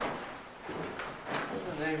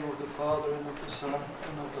Father, and of the Son,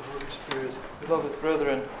 and of the Holy Spirit. Beloved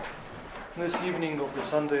brethren, this evening of the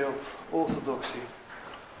Sunday of Orthodoxy,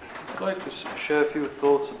 I'd like to share a few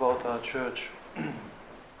thoughts about our church.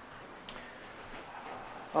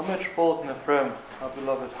 Our Metropolitan Ephraim, our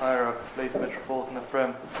beloved hierarch, late Metropolitan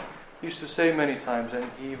Ephraim, used to say many times, and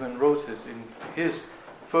he even wrote it in his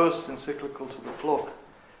first encyclical to the flock,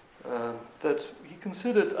 that he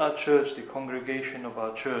considered our church, the congregation of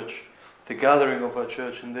our church, the gathering of our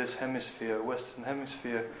church in this hemisphere, Western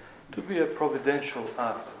Hemisphere, to be a providential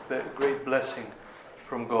act, a great blessing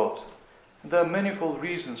from God. And there are manifold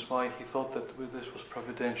reasons why he thought that this was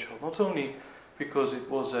providential. Not only because it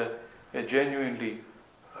was a genuinely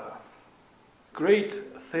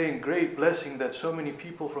great thing, great blessing that so many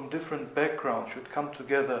people from different backgrounds should come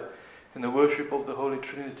together in the worship of the Holy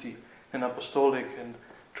Trinity in apostolic and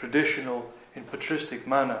traditional, in patristic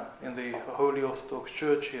manner in the Holy Orthodox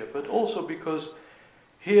Church here, but also because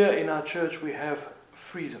here in our church we have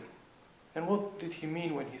freedom. And what did he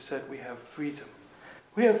mean when he said we have freedom?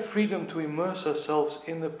 We have freedom to immerse ourselves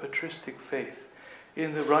in the patristic faith,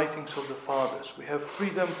 in the writings of the Fathers. We have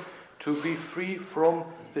freedom to be free from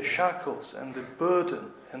the shackles and the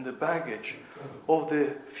burden and the baggage of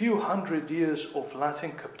the few hundred years of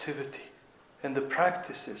Latin captivity and the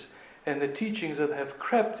practices and the teachings that have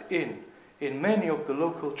crept in many of the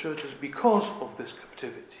local churches because of this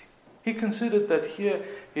captivity. He considered that here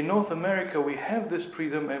in North America we have this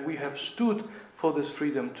freedom, and we have stood for this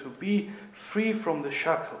freedom to be free from the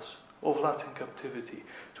shackles of Latin captivity,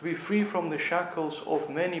 to be free from the shackles of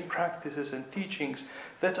many practices and teachings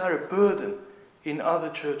that are a burden in other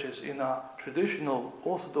churches, in our traditional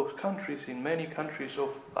Orthodox countries, in many countries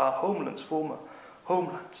of our homelands, former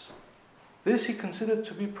homelands. This he considered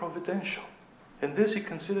to be providential, and this he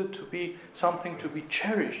considered to be something to be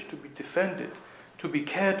cherished, to be defended, to be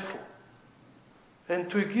cared for. And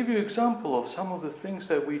to give you an example of some of the things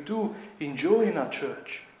that we do enjoy in our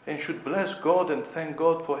church and should bless God and thank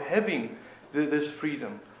God for having this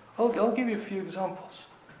freedom, I'll give you a few examples.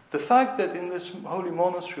 The fact that in this holy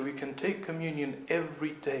monastery we can take communion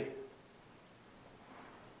every day.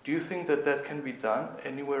 Do you think that that can be done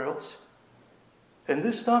anywhere else? And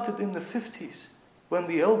this started in the 50s, when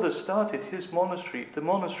the elder started his monastery, the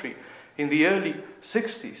monastery, in the early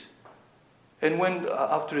 60s. And when,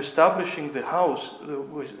 after establishing the house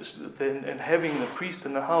and having the priest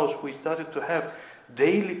in the house, we started to have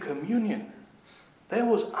daily communion. That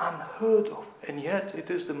was unheard of, and yet it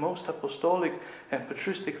is the most apostolic and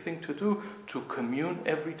patristic thing to do, to commune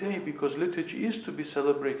every day, because liturgy is to be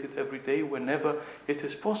celebrated every day whenever it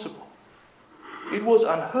is possible. It was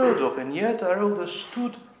unheard of, and yet our elder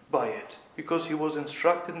stood by it, because he was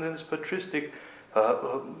instructed in this patristic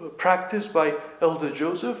practice by Elder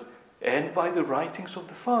Joseph and by the writings of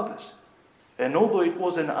the Fathers. And although it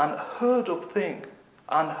was an unheard of thing,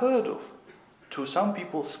 unheard of, to some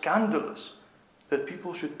people scandalous, that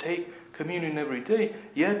people should take communion every day,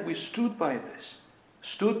 yet we stood by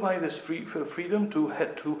this freedom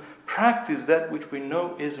to practice that which we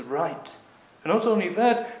know is right. And not only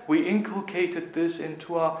that, we inculcated this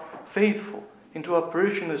into our faithful, into our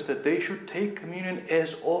parishioners, that they should take communion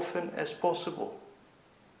as often as possible.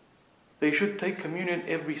 They should take communion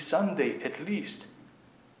every Sunday at least.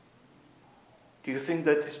 Do you think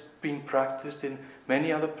that is being practiced in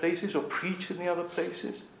many other places or preached in the other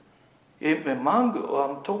places?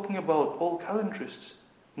 I'm talking about all calendarists.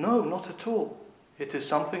 No, not at all. It is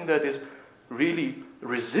something that is really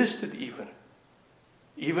resisted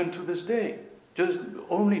even to this day. Just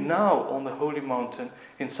only now on the Holy Mountain,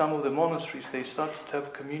 in some of the monasteries, they started to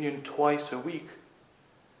have communion twice a week.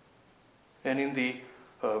 And in the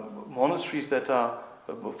monasteries that are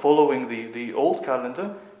following the old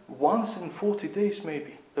calendar, once in 40 days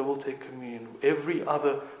maybe, they will take communion. Every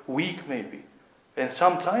other week maybe. And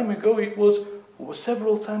some time ago it was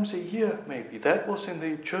several times a year maybe. That was in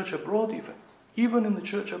the church abroad even. Even in the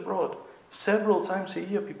church abroad. Several times a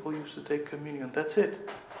year people used to take communion. That's it.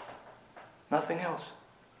 Nothing else.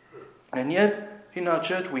 And yet in our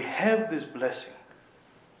church we have this blessing.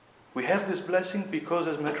 We have this blessing because,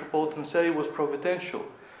 as Metropolitan said, it was providential,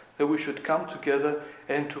 that we should come together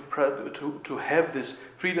and to have this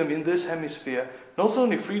freedom in this hemisphere. Not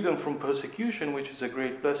only freedom from persecution, which is a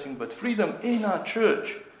great blessing, but freedom in our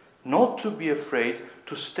church, not to be afraid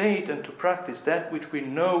to state and to practice that which we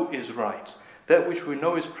know is right, that which we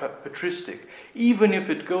know is patristic, even if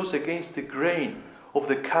it goes against the grain of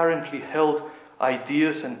the currently held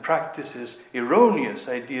ideas and practices, erroneous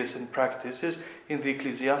ideas and practices in the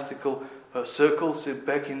ecclesiastical circles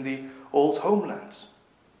back in the old homelands.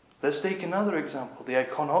 Let's take another example, the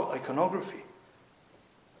iconography.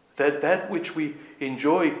 That which we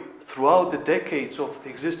enjoy throughout the decades of the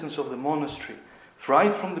existence of the monastery,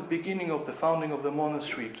 right from the beginning of the founding of the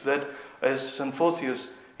monastery, to that, as St. Photius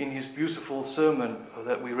in his beautiful sermon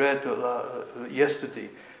that we read yesterday,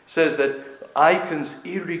 says that icons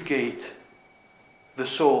irrigate the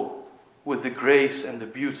soul with the grace and the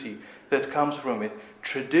beauty that comes from it.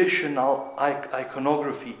 Traditional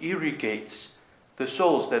iconography irrigates the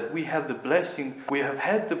souls, that we have the blessing, we have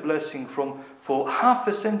had the blessing for half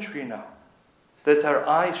a century now, that our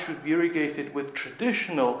eyes should be irrigated with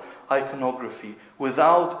traditional iconography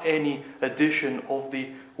without any addition of the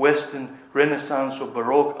Western Renaissance or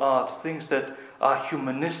Baroque art, things that are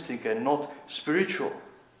humanistic and not spiritual,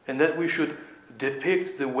 and that we should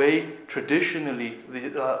depict the way traditionally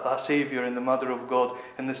our Savior and the Mother of God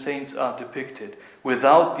and the saints are depicted,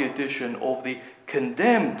 without the addition of the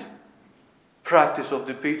condemned practice of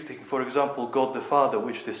depicting, for example, God the Father,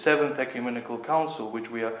 which the Seventh Ecumenical Council, which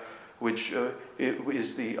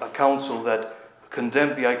is the council that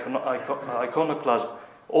condemned the iconoclasm,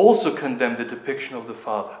 also condemned the depiction of the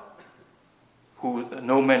Father, who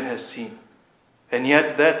no man has seen. And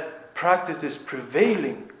yet that practice is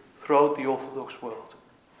prevailing throughout the Orthodox world.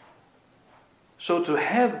 So to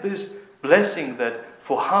have this blessing that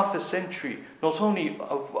for half a century, not only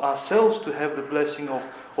of ourselves to have the blessing of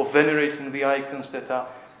venerating the icons that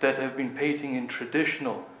have been painting in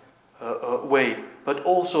traditional way, but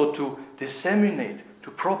also to disseminate,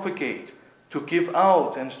 to propagate, to give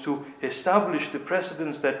out, and to establish the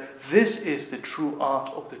precedence that this is the true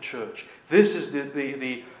art of the Church. This is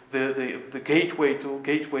the gateway to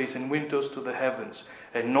gateways and windows to the heavens,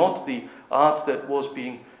 and not the art that was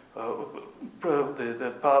being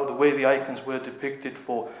the way the icons were depicted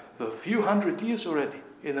for a few hundred years already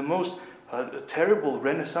in the most terrible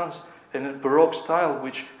Renaissance and Baroque style,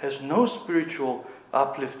 which has no spiritual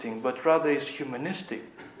uplifting, but rather is humanistic.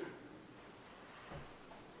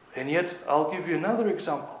 And yet, I'll give you another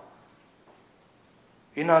example.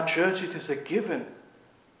 In our church, it is a given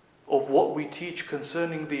of what we teach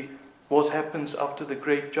concerning what happens after the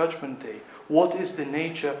Great Judgment Day. What is the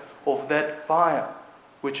nature of that fire,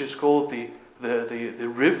 which is called the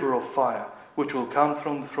river of fire, which will come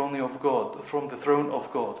from the throne of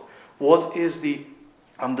God? What is the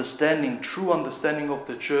true understanding of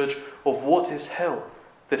the church of what is hell?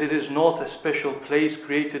 That it is not a special place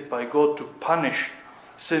created by God to punish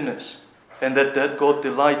sinners, and that God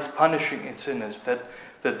delights punishing in sinners, that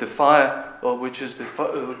the fire, which is the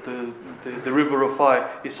river of fire,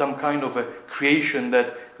 is some kind of a creation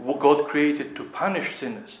that God created to punish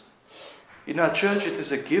sinners. In our church, it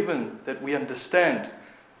is a given that we understand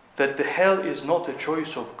that the hell is not a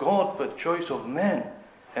choice of God, but a choice of man.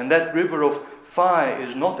 And that river of fire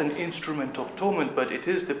is not an instrument of torment, but it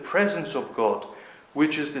is the presence of God,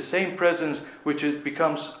 which is the same presence which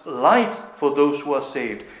becomes light for those who are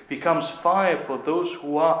saved, becomes fire for those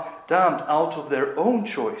who are damned out of their own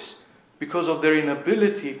choice. Because of their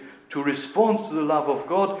inability to respond to the love of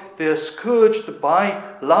God, they are scourged by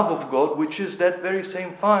love of God, which is that very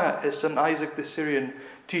same fire, as St. Isaac the Syrian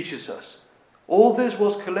teaches us. All this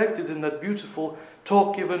was collected in that beautiful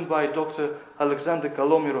talk given by Dr. Alexander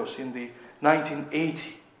Kalomiros in the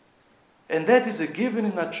 1980. And that is a given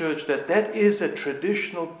in our church, that is a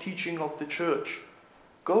traditional teaching of the church.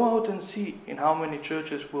 Go out and see in how many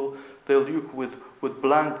churches they'll look with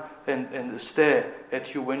blank and stare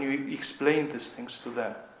at you when you explain these things to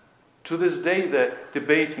them. To this day, they're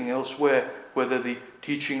debating elsewhere whether the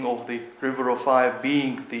teaching of the river of fire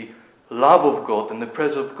being the love of God and the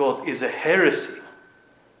presence of God is a heresy.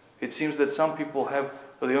 It seems that some people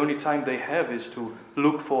the only time they have is to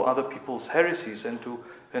look for other people's heresies and to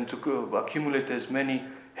accumulate as many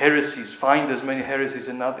heresies, find as many heresies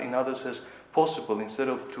in others as possible, instead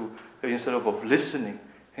of listening,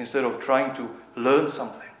 instead of trying to learn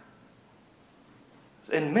something.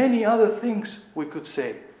 And many other things we could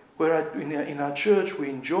say, where in our church we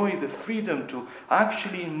enjoy the freedom to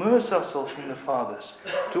actually immerse ourselves in the Fathers,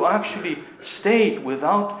 to actually state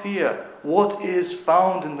without fear what is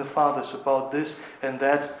found in the Fathers about this and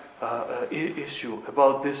that issue,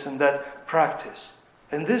 about this and that practice.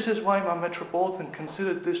 And this is why my Metropolitan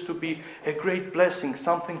considered this to be a great blessing,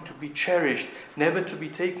 something to be cherished, never to be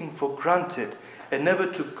taken for granted, and never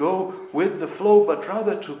to go with the flow, but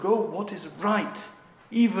rather to go what is right,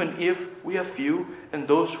 even if we are few, and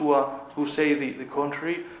those who say the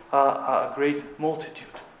contrary are a great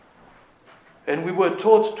multitude. And we were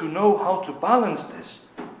taught to know how to balance this,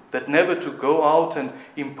 that never to go out and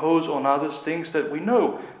impose on others things that we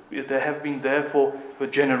know There have been therefore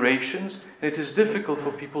generations, and it is difficult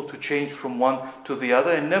for people to change from one to the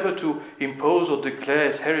other, and never to impose or declare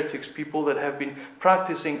as heretics people that have been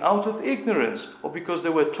practicing out of ignorance or because they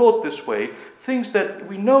were taught this way, things that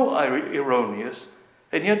we know are erroneous,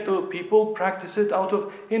 and yet the people practice it out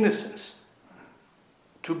of innocence.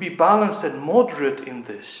 To be balanced and moderate in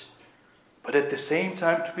this, but at the same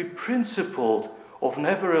time to be principled of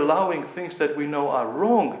never allowing things that we know are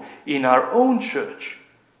wrong in our own church,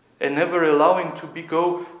 and never allowing to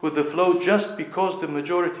go with the flow just because the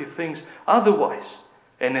majority thinks otherwise,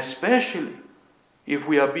 and especially if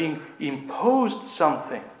we are being imposed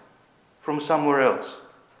something from somewhere else.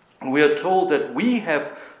 And we are told that we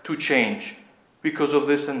have to change because of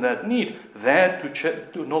this and that need, that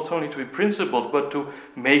to not only to be principled, but to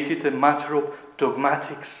make it a matter of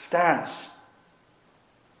dogmatic stance.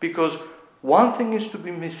 Because one thing is to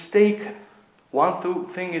be mistaken. One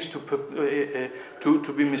thing is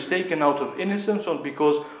to be mistaken out of innocence or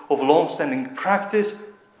because of long-standing practice,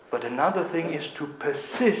 but another thing is to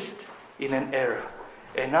persist in an error.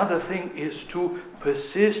 Another thing is to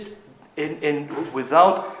persist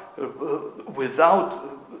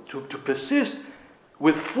to persist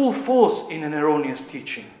with full force in an erroneous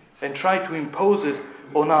teaching and try to impose it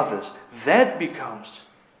on others. That becomes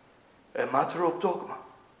a matter of dogma.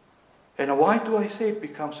 And why do I say it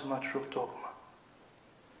becomes a matter of dogma?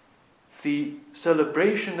 The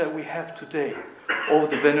celebration that we have today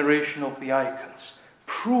of the veneration of the icons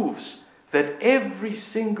proves that every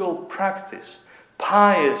single practice,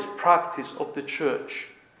 pious practice of the church,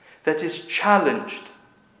 that is challenged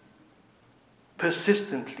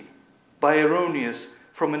persistently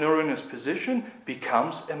from an erroneous position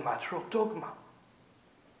becomes a matter of dogma.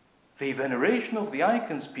 The veneration of the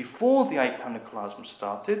icons before the iconoclasm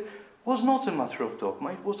started was not a matter of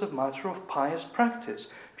dogma, it was a matter of pious practice.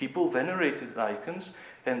 People venerated icons,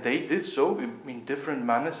 and they did so in different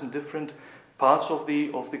manners in different parts of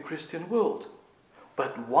the Christian world.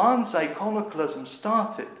 But once iconoclasm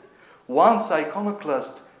started, once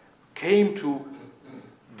iconoclasts came to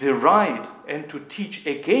deride and to teach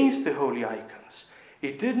against the holy icons,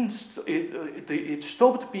 it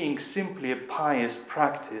stopped being simply a pious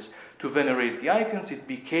practice to venerate the icons. It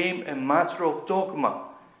became a matter of dogma,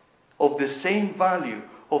 of the same value,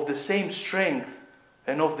 of the same strength,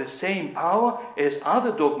 and of the same power as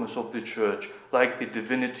other dogmas of the church, like the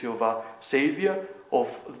divinity of our Savior,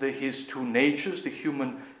 of his two natures, the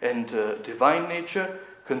human and divine nature,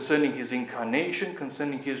 concerning his incarnation,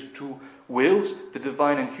 concerning his two wills, the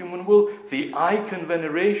divine and human will. The icon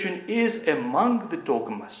veneration is among the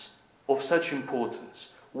dogmas of such importance.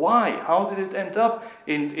 Why? How did it end up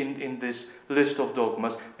in this list of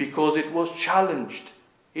dogmas? Because it was challenged.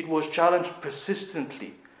 It was challenged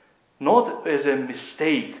persistently, not as a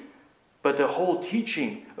mistake, but a whole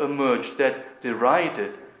teaching emerged that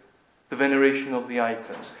derided the veneration of the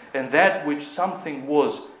icons. And that which something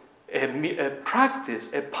was a practice,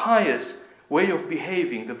 a pious way of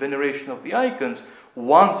behaving, the veneration of the icons,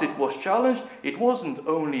 once it was challenged, it wasn't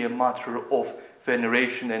only a matter of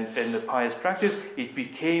veneration and a pious practice, it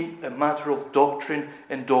became a matter of doctrine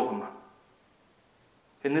and dogma.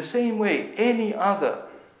 In the same way, any other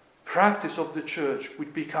practice of the church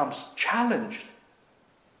which becomes challenged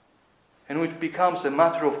and which becomes a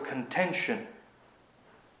matter of contention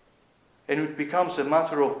and which becomes a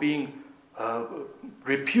matter of being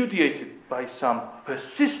repudiated by some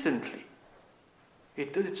persistently,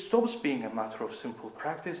 it stops being a matter of simple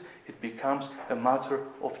practice, it becomes a matter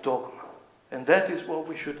of dogma. And that is what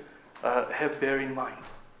we should bear in mind.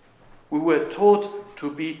 We were taught to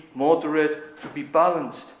be moderate, to be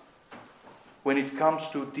balanced when it comes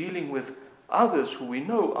to dealing with others who we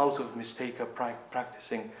know out of mistake are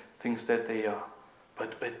practicing things that they are.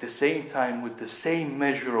 But at the same time, with the same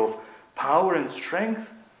measure of power and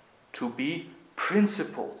strength, to be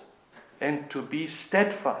principled and to be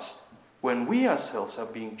steadfast when we ourselves are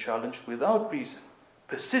being challenged without reason,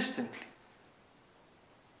 persistently,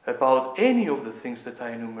 about any of the things that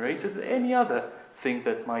I enumerated, any other thing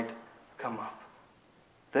that might come up.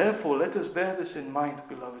 Therefore, let us bear this in mind,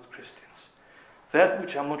 beloved Christians. That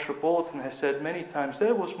which our Metropolitan has said many times,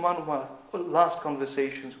 there was one of my last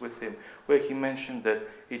conversations with him where he mentioned that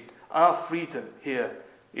our freedom here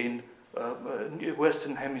in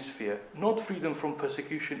Western Hemisphere, not freedom from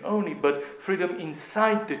persecution only, but freedom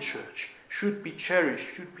inside the church, should be cherished,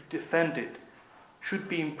 should be defended, should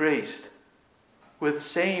be embraced with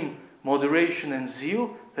same moderation and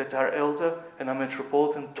zeal that our elder and our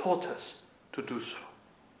Metropolitan taught us to do so.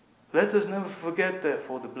 Let us never forget,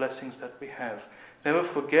 therefore, the blessings that we have. Never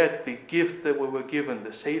forget the gift that we were given,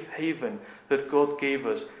 the safe haven that God gave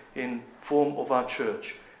us in form of our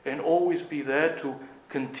church. and always be there to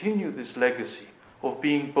continue this legacy of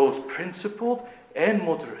being both principled and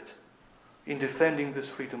moderate in defending this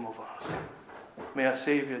freedom of ours. May our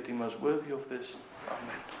Saviour deem us worthy of this.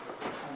 Amen.